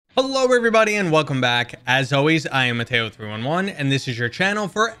Hello everybody and welcome back. As always, I am Mateo311 and this is your channel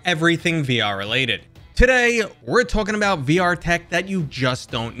for everything VR related. Today, we're talking about VR tech that you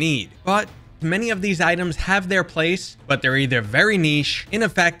just don't need. But many of these items have their place, but they're either very niche,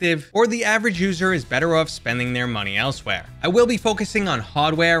 ineffective, or the average user is better off spending their money elsewhere. I will be focusing on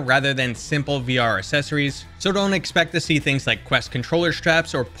hardware rather than simple VR accessories, so don't expect to see things like Quest controller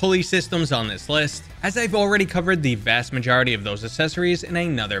straps or pulley systems on this list, as I've already covered the vast majority of those accessories in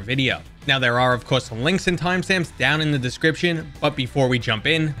another video. Now there are of course links and timestamps down in the description, but before we jump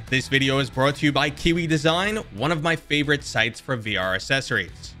in, this video is brought to you by Kiwi Design, one of my favorite sites for VR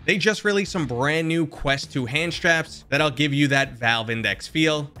accessories. They just released some brand new Quest 2 hand straps that'll give you that Valve Index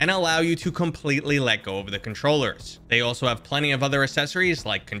feel and allow you to completely let go of the controllers. They also have plenty of other accessories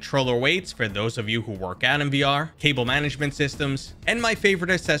like controller weights for those of you who work out in VR, cable management systems, and my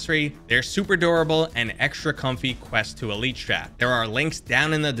favorite accessory, their super durable and extra comfy Quest 2 Elite strap. There are links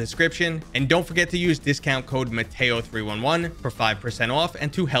down in the description, and don't forget to use discount code Mateo311 for 5% off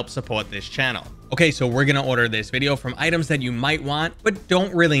and to help support this channel. Okay, so we're gonna order this video from items that you might want but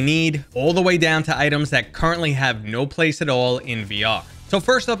don't really need, all the way down to items that currently have no place at all in VR. So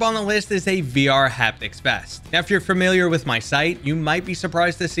first up on the list is a VR Haptic Vest. Now, if you're familiar with my site, you might be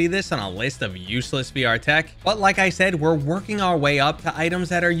surprised to see this on a list of useless VR tech. But like I said, we're working our way up to items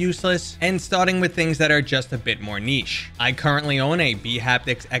that are useless and starting with things that are just a bit more niche. I currently own a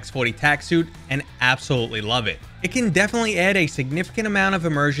Haptic X40 tack suit and absolutely love it. It can definitely add a significant amount of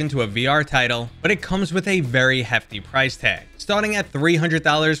immersion to a VR title, but it comes with a very hefty price tag, starting at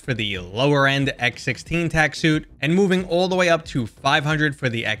 $300 for the lower end X16 tack suit and moving all the way up to $500 for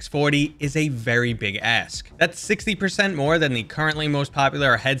the X40 is a very big ask. That's 60% more than the currently most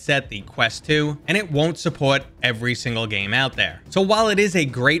popular headset, the Quest 2, and it won't support every single game out there. So while it is a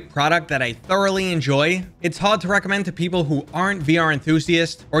great product that I thoroughly enjoy, it's hard to recommend to people who aren't VR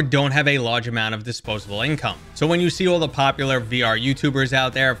enthusiasts or don't have a large amount of disposable income. So when you see all the popular VR YouTubers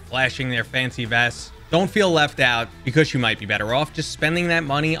out there flashing their fancy vests, don't feel left out because you might be better off just spending that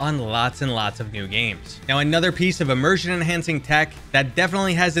money on lots and lots of new games. Now, another piece of immersion enhancing tech that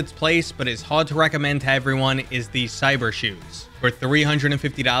definitely has its place but is hard to recommend to everyone is the Cyber Shoes. For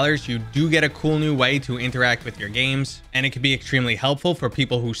 $350, you do get a cool new way to interact with your games, and it can be extremely helpful for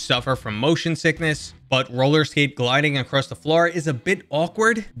people who suffer from motion sickness, but roller skate gliding across the floor is a bit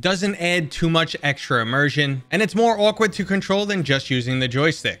awkward, doesn't add too much extra immersion, and it's more awkward to control than just using the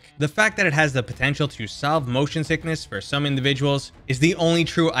joystick. The fact that it has the potential to solve motion sickness for some individuals is the only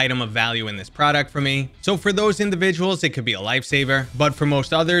true item of value in this product for me. So for those individuals, it could be a lifesaver, but for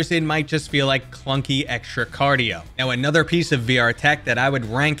most others, it might just feel like clunky extra cardio. Now, another piece of VR tech that I would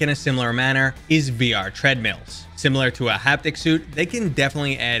rank in a similar manner is VR treadmills. Similar to a haptic suit, they can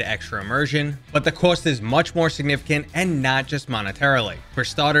definitely add extra immersion, but the cost is much more significant and not just monetarily. For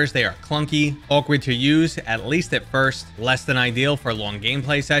starters, they are clunky, awkward to use, at least at first, less than ideal for long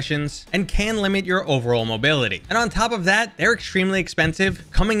gameplay sessions, and can limit your overall mobility. And on top of that, they're extremely expensive,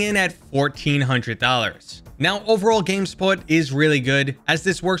 coming in at $1,400. Now, overall game support is really good, as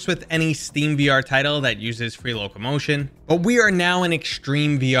this works with any Steam VR title that uses free locomotion, but we are now in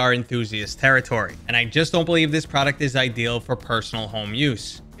extreme VR enthusiast territory, and I just don't believe this product is ideal for personal home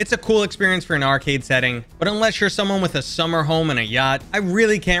use. It's a cool experience for an arcade setting, but unless you're someone with a summer home and a yacht, I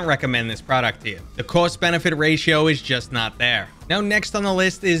really can't recommend this product to you. The cost-benefit ratio is just not there. Now, next on the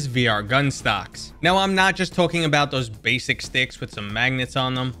list is VR Gunstocks. Now, I'm not just talking about those basic sticks with some magnets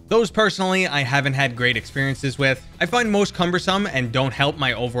on them. Those personally, I haven't had great experiences with. I find most cumbersome and don't help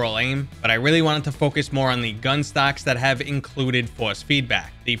my overall aim, but I really wanted to focus more on the Gunstocks that have included force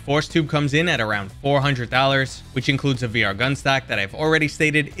feedback. The force tube comes in at around $400, which includes a VR Gunstock that I've already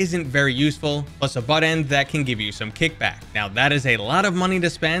stated isn't very useful, plus a butt end that can give you some kickback. Now, that is a lot of money to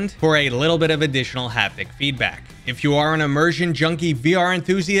spend for a little bit of additional haptic feedback. If you are an immersion junkie VR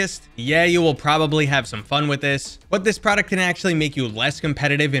enthusiast, yeah, you will probably have some fun with this, but this product can actually make you less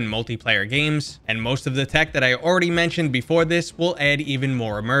competitive in multiplayer games, and most of the tech that I already mentioned before this will add even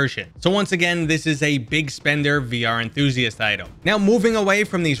more immersion. So once again, this is a big spender VR enthusiast item. Now, moving away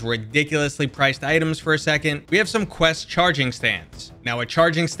from these ridiculously priced items for a second, we have some Quest charging stands. Now, a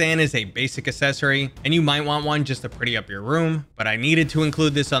charging stand is a basic accessory, and you might want one just to pretty up your room, but I needed to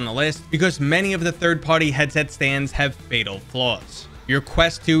include this on the list because many of the third-party headset stands have fatal flaws. Your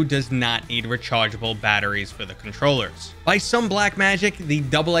Quest 2 does not need rechargeable batteries for the controllers. By some black magic, the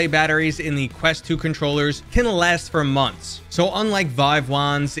AA batteries in the Quest 2 controllers can last for months. So unlike Vive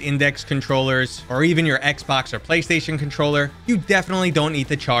wands, index controllers, or even your Xbox or PlayStation controller, you definitely don't need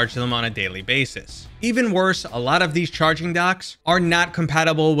to charge them on a daily basis. Even worse, a lot of these charging docks are not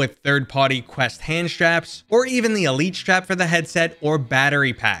compatible with third-party Quest hand straps, or even the Elite strap for the headset or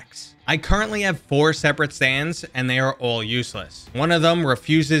battery packs. I currently have 4 separate stands and they are all useless. One of them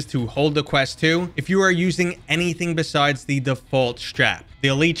refuses to hold the Quest 2 if you are using anything besides the default strap. The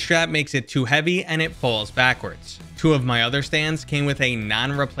Elite strap makes it too heavy and it falls backwards. 2 of my other stands came with a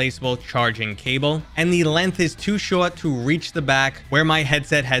non-replaceable charging cable, and the length is too short to reach the back where my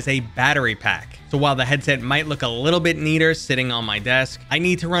headset has a battery pack. So while the headset might look a little bit neater sitting on my desk, I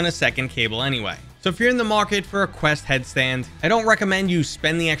need to run a second cable anyway. So if you're in the market for a Quest headstand, I don't recommend you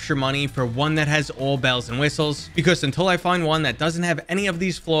spend the extra money for one that has all bells and whistles, because until I find one that doesn't have any of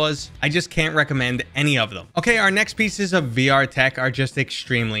these flaws, I just can't recommend any of them. Okay, our next pieces of VR tech are just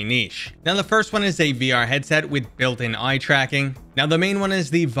extremely niche. Now the first one is a VR headset with built-in eye tracking. Now the main one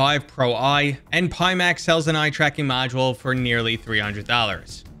is the Vive Pro Eye, and Pimax sells an eye tracking module for nearly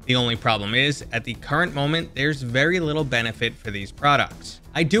 $300. The only problem is, at the current moment, there's very little benefit for these products.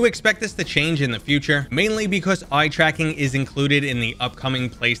 I do expect this to change in the future, mainly because eye tracking is included in the upcoming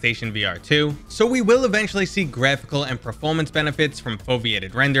PlayStation VR 2, so we will eventually see graphical and performance benefits from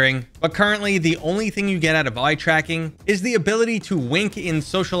foveated rendering, but currently the only thing you get out of eye tracking is the ability to wink in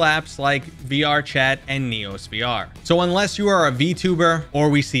social apps like VR Chat and Neos VR. So unless you are a VTuber or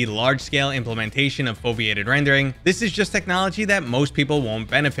we see large-scale implementation of foveated rendering, this is just technology that most people won't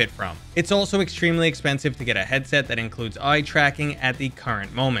benefit from. It's also extremely expensive to get a headset that includes eye tracking at the current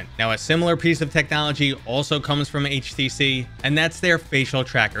moment. Now, a similar piece of technology also comes from HTC, and that's their facial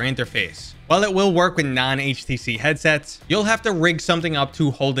tracker interface. While it will work with non-HTC headsets, you'll have to rig something up to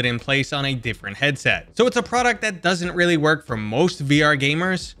hold it in place on a different headset. So it's a product that doesn't really work for most VR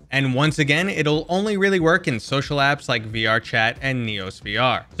gamers, and once again, it'll only really work in social apps like VR Chat and Neos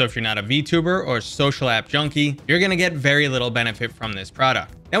VR. So if you're not a VTuber or social app junkie, you're gonna get very little benefit from this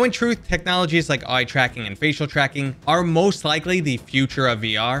product. Now, in truth, technologies like eye tracking and facial tracking are most likely the future of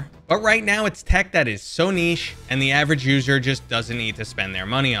VR, but right now it's tech that is so niche and the average user just doesn't need to spend their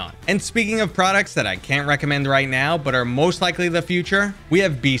money on. And speaking of products that I can't recommend right now, but are most likely the future, we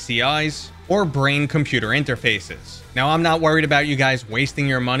have BCIs, or brain-computer interfaces. Now, I'm not worried about you guys wasting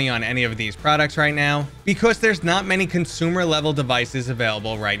your money on any of these products right now, because there's not many consumer-level devices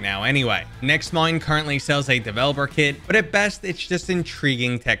available right now anyway. NextMind currently sells a developer kit, but at best, it's just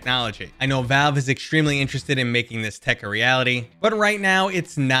intriguing technology. I know Valve is extremely interested in making this tech a reality, but right now,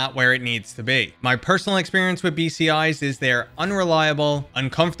 it's not where it needs to be. My personal experience with BCIs is they're unreliable,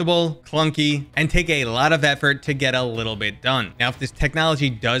 uncomfortable, clunky, and take a lot of effort to get a little bit done. Now, if this technology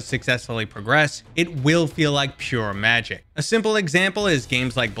does successfully progress, it will feel like pure magic. A simple example is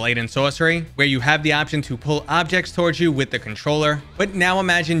games like Blade and Sorcery, where you have the option to pull objects towards you with the controller, but now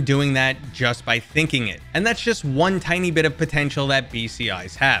imagine doing that just by thinking it. And that's just one tiny bit of potential that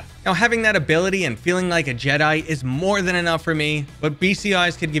BCIs have. Now, having that ability and feeling like a Jedi is more than enough for me, but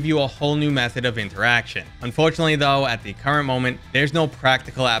BCIs could give you a whole new method of interaction. Unfortunately though, at the current moment, there's no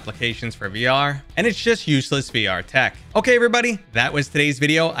practical applications for VR, and it's just useless VR tech. Okay everybody, that was today's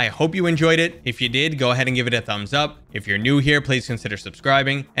video. I hope you enjoyed it. If you did, go ahead and give it a thumbs up. If you're new here, please consider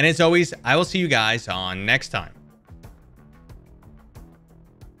subscribing. And as always, I will see you guys on next time.